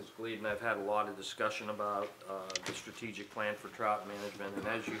on, because Gleed and I've had a lot of discussion about the strategic plan for trout management. And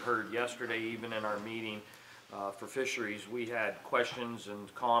as you heard yesterday, even in our meeting for fisheries, we had questions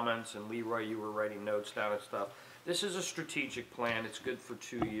and comments, and Leroy, you were writing notes down and stuff. This is a strategic plan. It's good for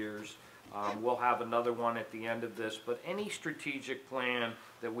 2 years. We'll have another one at the end of this, but any strategic plan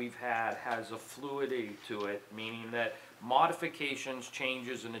that we've had has a fluidity to it, meaning that modifications,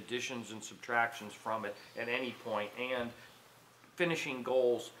 changes, and additions and subtractions from it at any point, and finishing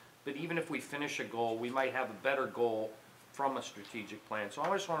goals. But even if we finish a goal, we might have a better goal from a strategic plan. So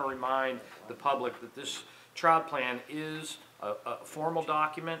I just want to remind the public that this trout plan is a formal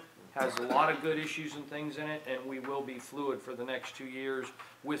document, has a lot of good issues and things in it, and we will be fluid for the next 2 years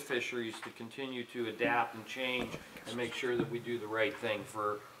with fisheries to continue to adapt and change and make sure that we do the right thing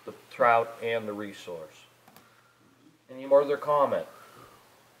for the trout and the resource. Any more other comment?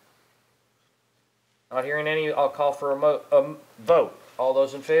 Not hearing any, I'll call for a vote. All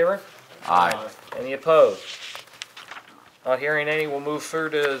those in favor? Aye. Any opposed? Not hearing any, we'll move through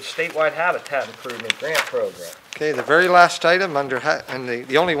to statewide habitat improvement grant program. Okay, the very last item under, and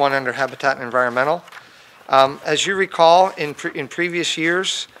the only one under Habitat and Environmental. As you recall, in previous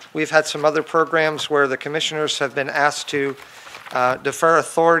years, we've had some other programs where the commissioners have been asked to defer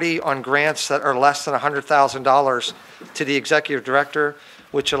authority on grants that are less than $100,000 to the executive director,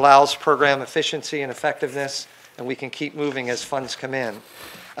 which allows program efficiency and effectiveness, and we can keep moving as funds come in.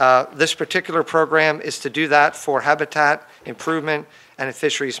 This particular program is to do that for habitat improvement and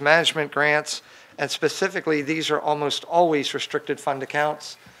fisheries management grants, and specifically these are almost always restricted fund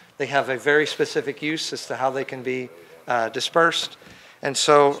accounts. They have a very specific use as to how they can be dispersed. And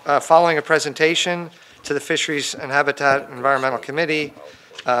so following a presentation to the Fisheries and Habitat Environmental Committee,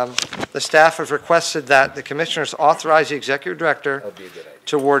 The staff have requested that the Commissioners authorize the Executive Director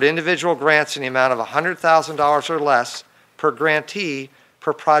to award individual grants in the amount of $100,000 or less per grantee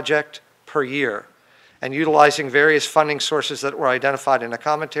per project per year, and utilizing various funding sources that were identified in a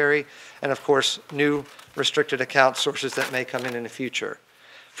commentary, and of course, new restricted account sources that may come in the future.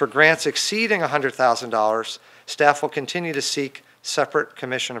 For grants exceeding $100,000, staff will continue to seek separate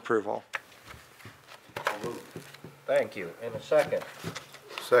Commission approval. Thank you. In a second.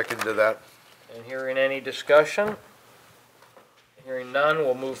 Second to that. And hearing any discussion? Hearing none,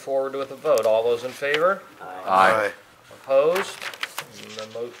 we'll move forward with a vote. All those in favor? Aye. Opposed?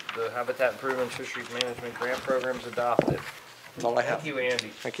 And the Habitat Improvement and Fisheries Management Grant Program is adopted. That's all I have. Thank you, Andy.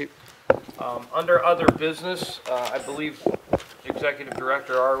 Thank you. Under other business, I believe Executive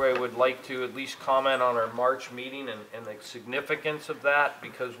Director Arway would like to at least comment on our March meeting and the significance of that,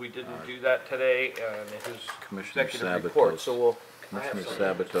 because we didn't do that today in his Commissioner executive report. So we'll. Commissioner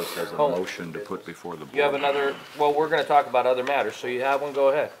Sabatos has a motion to put before the board. You have another, well, we're going to talk about other matters, so you have one, go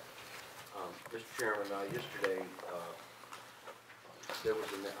ahead. Mr. Chairman, yesterday there was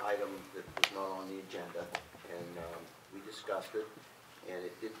an item that was not on the agenda, and we discussed it, and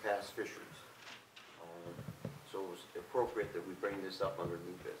it did pass fisheries. So it was appropriate that we bring this up under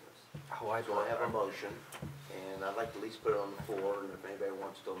new business. So I have a motion, and I'd like to at least put it on the floor, and if anybody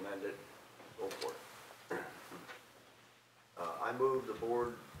wants to amend it, go for it. I move the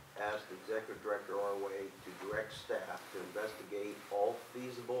board ask the Executive Director Arway to direct staff to investigate all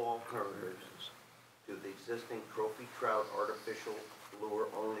feasible alternatives to the existing trophy trout artificial lure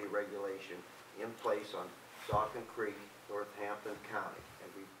only regulation in place on Saucon Creek, Northampton County, and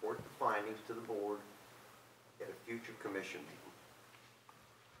report the findings to the board at a future commission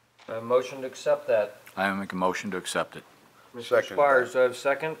meeting. A motion to accept that. I make a motion to accept it. Commissioner Squires, do I have a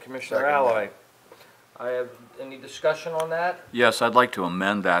second? Commissioner Alloy. I have any discussion on that? Yes, I'd like to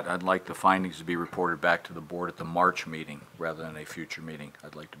amend that. I'd like the findings to be reported back to the board at the March meeting rather than a future meeting.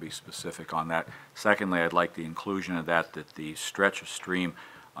 I'd like to be specific on that. Secondly, I'd like the inclusion of that the stretch of stream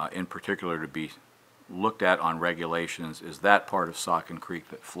in particular to be looked at on regulations is that part of Saucon Creek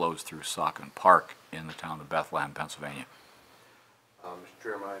that flows through Saucon Park in the town of Bethlehem, Pennsylvania. Mr.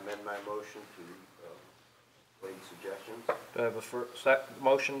 Chairman, I amend my motion to lay suggestions. Do I have a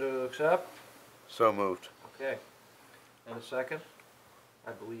motion to accept? So moved. Okay. And a second?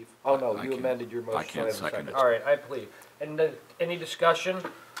 I believe. Oh, no, you amended your motion. I can't second it. All right, I believe. And any discussion?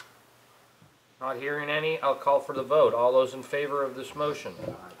 Not hearing any, I'll call for the vote. All those in favor of this motion?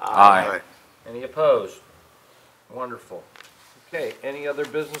 Aye. Any opposed? Wonderful. Okay, any other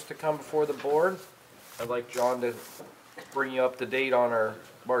business to come before the board? I'd like John to bring you up to date on our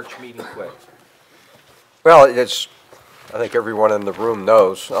March meeting quick. Well, I think everyone in the room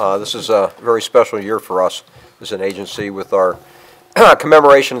knows, this is a very special year for us as an agency with our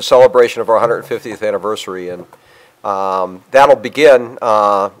commemoration and celebration of our 150th anniversary. And that'll begin,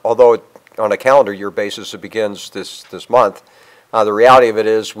 although on a calendar year basis it begins this month. The reality of it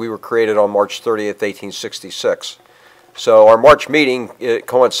is we were created on March 30th, 1866. So our March meeting, it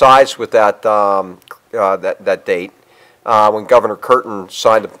coincides with that, that date. When Governor Curtin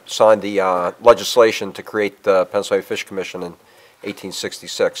signed the legislation to create the Pennsylvania Fish Commission in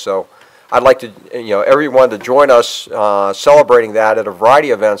 1866. So I'd like to, everyone to join us celebrating that at a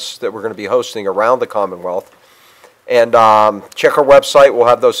variety of events that we're going to be hosting around the Commonwealth. And check our website. We'll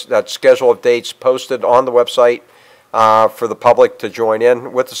have that schedule of dates posted on the website for the public to join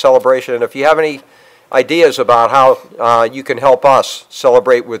in with the celebration. And if you have any ideas about how you can help us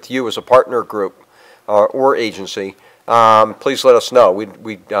celebrate with you as a partner group or agency, please let us know.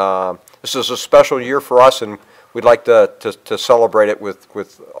 This is a special year for us, and we'd like to celebrate it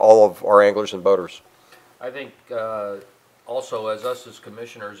with all of our anglers and boaters. I think also as us as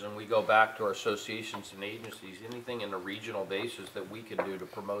commissioners, and we go back to our associations and agencies, anything in a regional basis that we can do to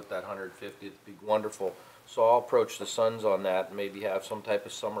promote that 150th would be wonderful. So I'll approach the Sons on that and maybe have some type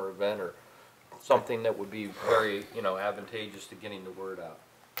of summer event or something that would be very, advantageous to getting the word out.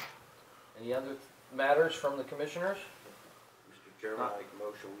 Any other matters from the commissioners? Mr. Chairman, I make a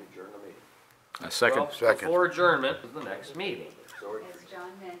motion we adjourn the meeting. Second. Well, before adjournment is the next meeting. As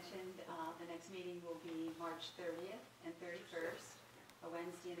John mentioned, the next meeting will be March 30th and 31st, a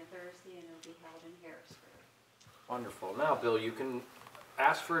Wednesday and a Thursday, and it'll be held in Harrisburg. Wonderful. Now, Bill, you can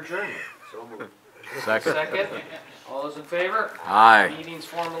ask for adjournment. So moved. Second. Second. All those in favor? Aye. Meeting's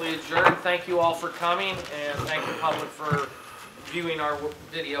formally adjourned. Thank you all for coming, and thank the public for viewing our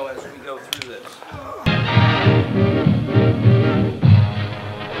video as we go through this.